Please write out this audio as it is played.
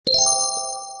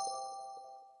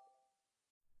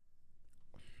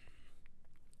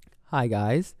Hi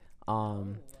guys.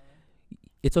 Um,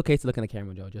 it's okay to look in the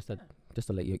camera, Joe. Just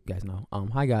to let you guys know.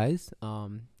 Hi guys.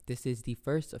 This is the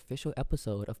first official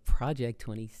episode of Project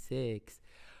 26.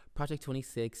 Project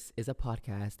 26 is a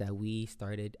podcast that we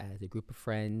started as a group of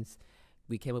friends.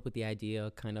 We came up with the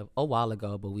idea kind of a while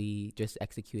ago, but we just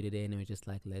executed it and we're just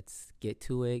like, let's get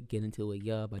into it.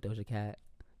 Yeah, by Doja Cat.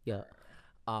 Yeah.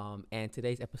 And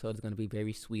today's episode is going to be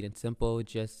very sweet and simple.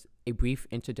 Just a brief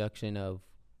introduction of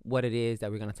what it is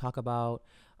that we're going to talk about,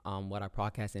 what our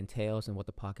podcast entails, and what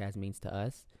the podcast means to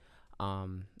us.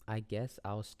 I guess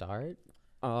I'll start.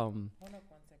 Hold up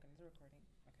 1 second. Is it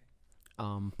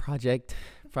recording? Um, Project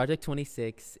Project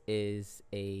 26 is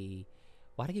a.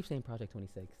 Why do I keep saying Project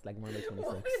 26? Like Monday Okay. What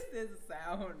 26. is this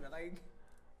sound? Like,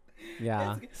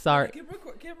 Yeah. like, Sorry. keep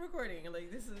recording.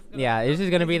 Like, this is gonna Yeah, it's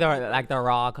just gonna be the amazing. like the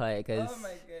raw cut because Oh my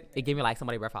goodness. it gave me like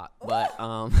somebody breath hot. But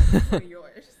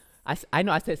Yours. I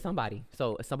know I said somebody,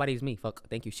 so somebody's me. Fuck,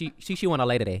 thank you. She wanna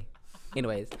lay today.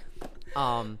 Anyways,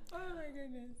 um, Oh my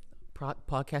goodness.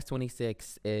 podcast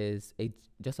 26 is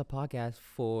just a podcast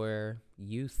for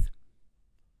youth,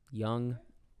 young,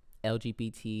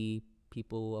 LGBT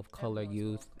people of color, Everyone's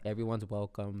youth. welcome. Everyone's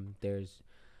welcome. There's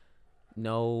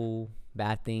no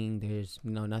bad thing. There's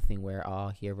nothing. We're all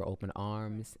here with open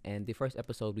arms. And the first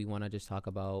episode, we want to just talk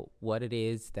about what it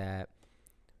is that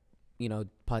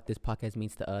this podcast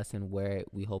means to us and where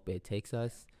we hope it takes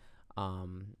us.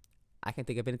 Um, I can't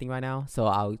think of anything right now, so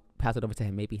I'll pass it over to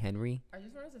him. Maybe Henry. I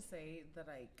just wanted to say that,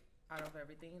 like, out of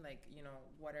everything, like,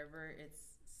 whatever it's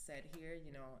said here,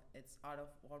 it's out of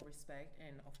all respect.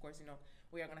 And of course,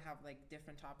 we are going to have, like,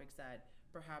 different topics that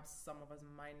perhaps some of us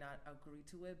might not agree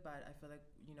to it. But I feel like,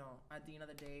 at the end of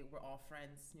the day, we're all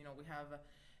friends. We have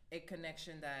a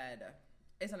connection that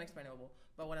is unexplainable.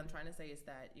 But what I'm trying to say is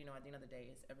that, at the end of the day,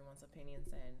 it's everyone's opinions,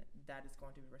 and that is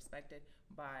going to be respected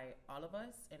by all of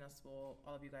us, and as well,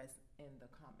 all of you guys in the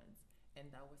comments. And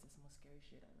that was just the most scary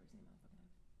shit I've ever seen in my fucking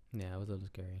life. Yeah, it was a little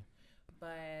scary.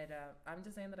 But I'm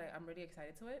just saying that I'm really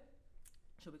excited to it.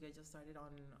 Should we get just started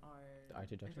on our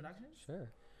introductions? Sure.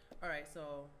 All right,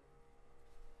 so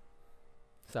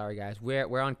Sorry, guys.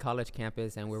 We're on college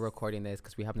campus and we're recording this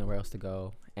because we have nowhere else to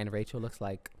go. And Rachel looks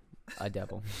like a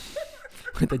devil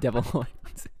with the devil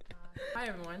horns. hi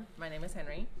everyone, my name is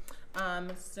Henry.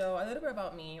 So a little bit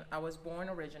about me. I was born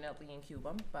originally in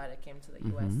Cuba, but I came to the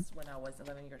U.S. when I was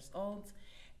 11 years old.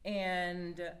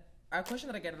 And a question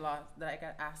that I get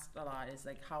asked a lot is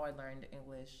like how I learned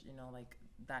English, like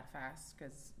that fast.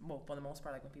 Because for the most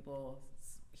part, like when people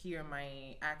hear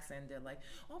my accent, they're like,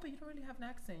 "Oh, but you don't really have an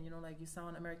accent, like you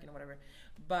sound American or whatever."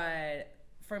 But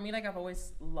for me, like I've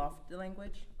always loved the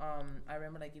language. I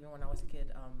remember like even when I was a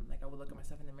kid, like I would look at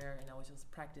myself in the mirror and I would just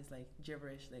practice like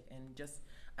gibberish, like and just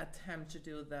attempt to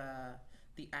do the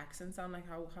accent sound like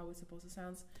how it's supposed to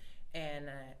sound. And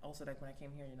also like when I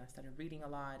came here, I started reading a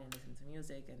lot and listening to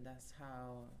music, and that's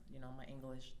how my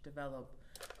English developed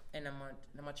in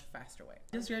a much faster way.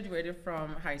 Just graduated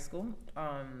from high school.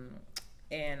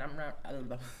 And I don't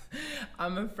know.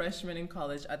 I'm a freshman in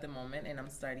college at the moment, and I'm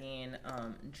studying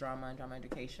drama and drama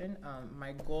education.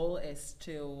 My goal is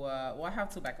to, I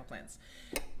have two backup plans.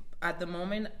 At the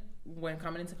moment, when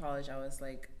coming into college, I was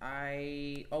like,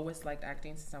 I always liked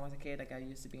acting since I was a kid. Like, I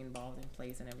used to be involved in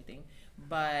plays and everything.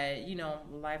 But,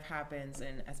 life happens,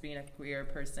 and as being a queer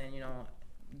person,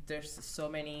 there's so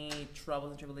many troubles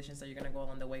and tribulations that you're going to go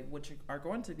along the way, which are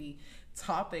going to be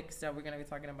topics that we're going to be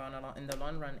talking about in the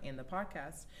long run in the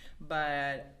podcast.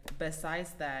 But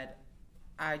besides that,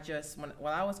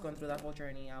 while I was going through that whole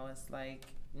journey, I was like,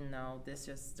 no,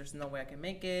 there's no way I can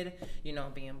make it.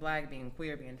 Being black, being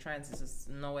queer, being trans, there's just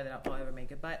no way that I'll ever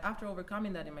make it. But after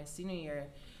overcoming that in my senior year,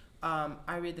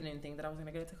 I really didn't think that I was going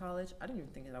to get into college. I didn't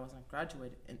even think that I was going to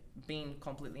graduate, and being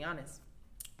completely honest.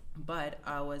 But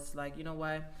I was like, you know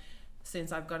what?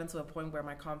 Since I've gotten to a point where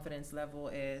my confidence level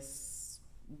is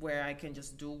where I can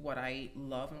just do what I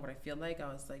love and what I feel like, I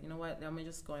was like, you know what? Let me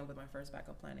just go in with my first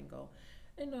backup plan and go,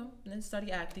 and then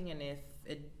study acting. And if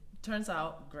it turns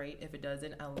out, great. If it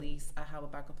doesn't, at least I have a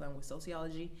backup plan with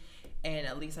sociology. And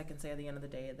at least I can say at the end of the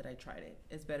day that I tried it.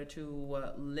 It's better to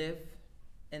live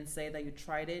and say that you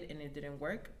tried it and it didn't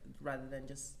work rather than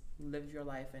just live your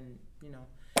life and,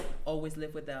 always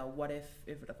live with the what if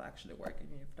it actually worked and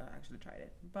if I actually tried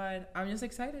it. But I'm just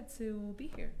excited to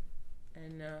be here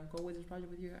and go with this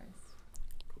project with you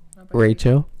guys.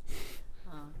 Rachel.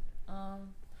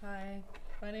 Hi,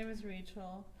 my name is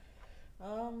Rachel.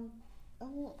 I'm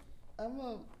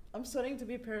studying to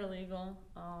be paralegal.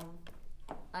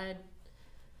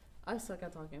 I suck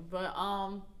at talking, but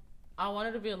I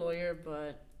wanted to be a lawyer,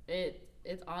 but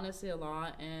it's honestly a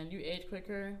lot, and you age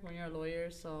quicker when you're a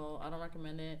lawyer, so I don't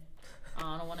recommend it.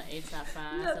 I don't want to age that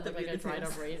fast Not and the look like a beauty dried up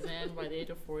tips. raisin by the age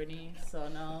of 40. So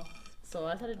no. So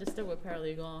I decided to stick with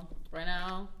paralegal right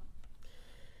now.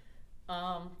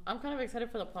 I'm kind of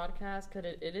excited for the podcast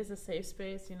because it is a safe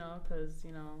space, because,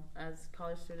 as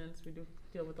college students, we do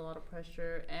deal with a lot of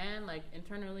pressure and, like,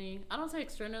 internally. I don't say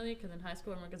externally because in high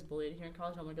school, everyone gets bullied. Here in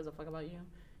college, no one gives a fuck about you.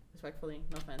 Respectfully,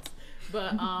 no offense.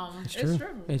 But, It's true.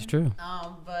 It's true.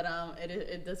 But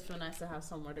it does feel nice to have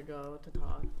somewhere to go to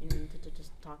talk, even to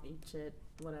just talk, eat shit,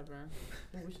 whatever.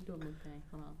 Well, we should do a mood thing.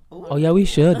 Hold on. Oh yeah, we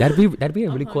should. That'd be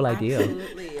a really cool idea.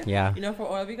 Absolutely. Yeah. For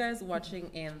all of you guys watching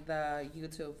in the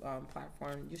YouTube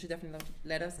platform, you should definitely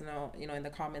let us know, in the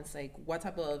comments, like what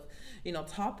type of,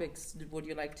 topics would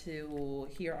you like to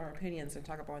hear our opinions and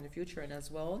talk about in the future, and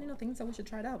as well, things that we should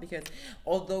try it out, because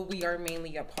although we are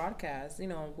mainly a podcast,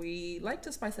 we like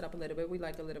to spice it up a little bit. We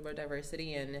like a little bit of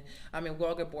diversity, and we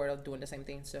all get bored of doing the same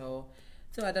thing. So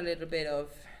to add a little bit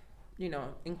of,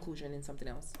 inclusion in something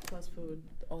else. Plus food.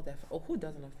 Oh, definitely. Oh, who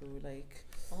doesn't have food? Like,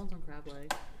 I want some crab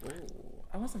legs. oh,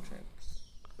 I want some shrimps.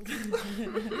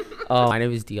 My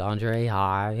name is DeAndre.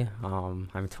 Hi.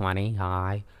 I'm 20.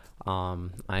 Hi.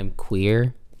 I'm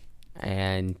queer,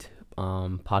 and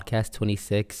podcast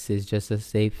 26 is just a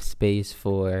safe space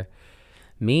for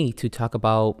me to talk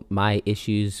about my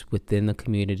issues within the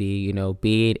community.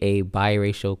 Being a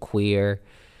biracial queer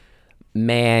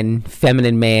man,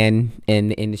 feminine man in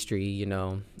the industry,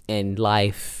 in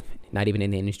life, not even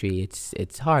in the industry,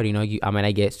 it's hard. I might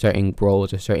not get certain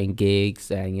roles or certain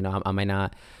gigs, and I might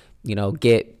not,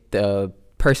 get the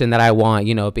person that I want,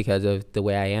 because of the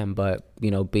way I am. But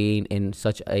being in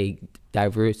such a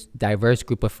diverse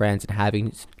group of friends and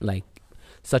having like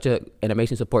such an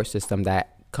amazing support system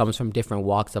that comes from different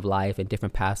walks of life and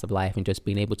different paths of life, and just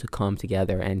being able to come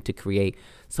together and to create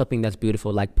something that's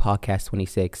beautiful like Podcast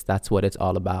 26. That's what it's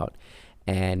all about.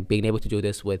 And being able to do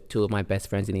this with two of my best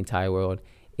friends in the entire world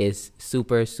is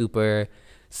super, super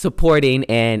supporting,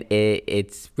 and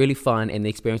it's really fun, and the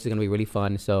experience is going to be really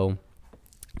fun. So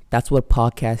that's what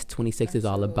Podcast 26 is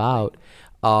all about.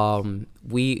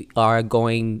 We are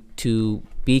going to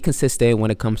be consistent when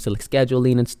it comes to like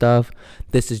scheduling and stuff.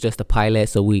 This is just a pilot,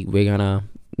 so we're gonna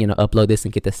upload this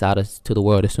and get this out to the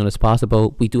world as soon as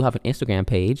possible. We do have an Instagram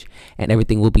page, and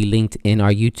everything will be linked in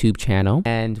our YouTube channel.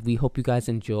 And we hope you guys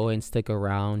enjoy and stick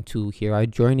around to hear our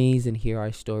journeys and hear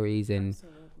our stories. And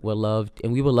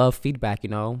we will love feedback.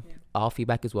 All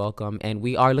feedback is welcome, and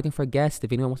we are looking for guests.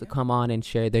 If anyone wants to come on and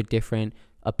share their different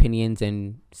opinions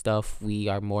and stuff, we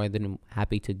are more than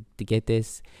happy to get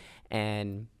this.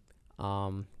 And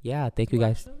thank you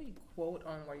guys. Quote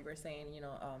on what you were saying,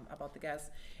 about the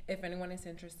guests. If anyone is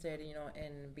interested,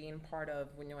 in being part of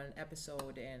an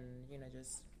episode, and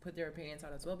just put their opinions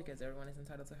out as well, because everyone is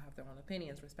entitled to have their own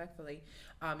opinions, respectfully.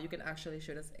 You can actually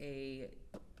shoot us at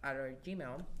our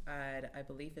Gmail at, I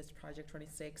believe it's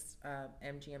project26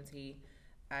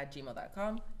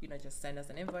 mgmt@gmail.com. Just send us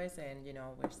an invoice, and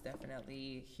we're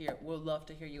definitely here. We'll love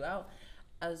to hear you out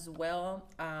as well.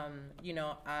 We're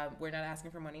not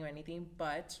asking for money or anything,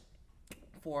 but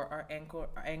for our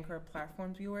anchor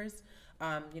platform viewers,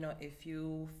 if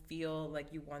you feel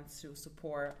like you want to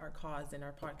support our cause and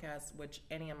our podcast, which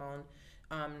any amount,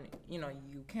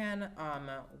 you can.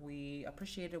 We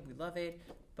appreciate it. We love it.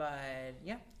 But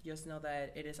yeah, just know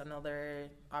that it is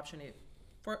another option to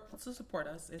support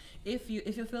us. If you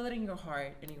feel it in your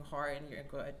heart, and your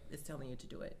good is telling you to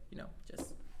do it,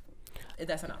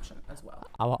 that's an option as well.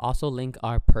 I will also link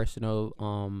our personal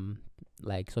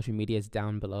social medias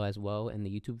down below as well in the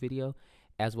YouTube video,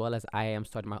 as well as I am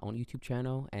starting my own YouTube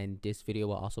channel, and this video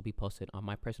will also be posted on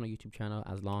my personal YouTube channel,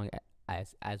 as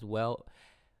well.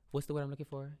 What's the word I'm looking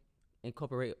for?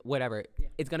 Incorporate, whatever. Yeah.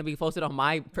 It's going to be posted on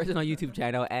my personal YouTube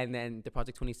channel, and then the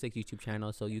Project 26 YouTube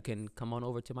channel. So you can come on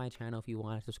over to my channel if you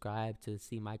want to subscribe to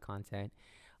see my content.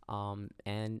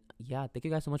 And yeah, thank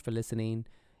you guys so much for listening.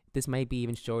 This might be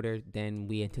even shorter than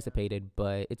we anticipated,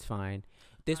 but it's fine.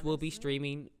 This will be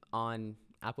streaming on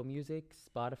Apple Music,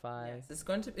 Spotify. Yes, it's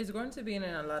going to be in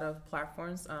a lot of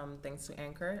platforms, thanks to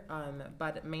Anchor.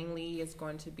 But mainly it's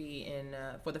going to be in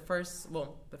for the first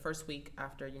week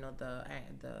after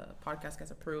the podcast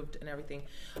gets approved and everything.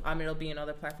 It'll be in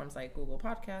other platforms like Google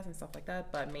Podcasts and stuff like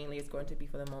that. But mainly it's going to be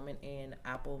for the moment in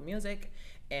Apple Music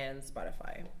and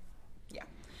Spotify. Yeah.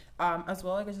 As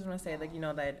well, I just want to say, that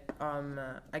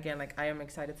again, I am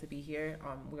excited to be here.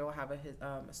 We will have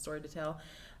a story to tell.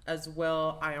 As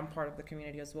well, I am part of the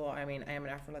community as well. I am an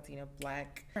Afro-Latina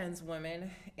Black trans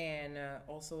woman, and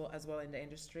also as well in the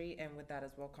industry. And with that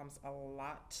as well comes a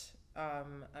lot.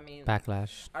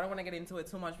 Backlash. I don't want to get into it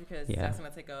too much because that's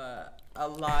going to take a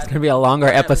lot. It's going to be a longer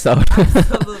episode.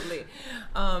 Absolutely.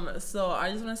 So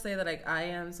I just want to say that like I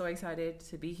am so excited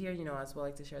to be here, you know, as well,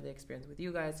 like to share the experience with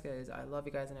you guys because I love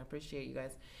you guys and I appreciate you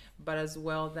guys, but as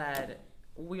well that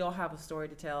we all have a story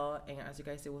to tell, and as you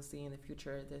guys will see in the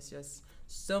future, there's just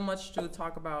so much to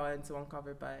talk about and to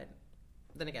uncover. But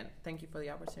then again, thank you for the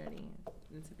opportunity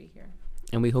and to be here.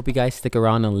 And we hope you guys stick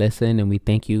around and listen, and we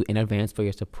thank you in advance for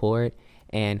your support.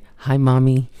 And hi,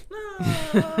 mommy.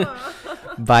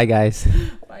 Bye, guys.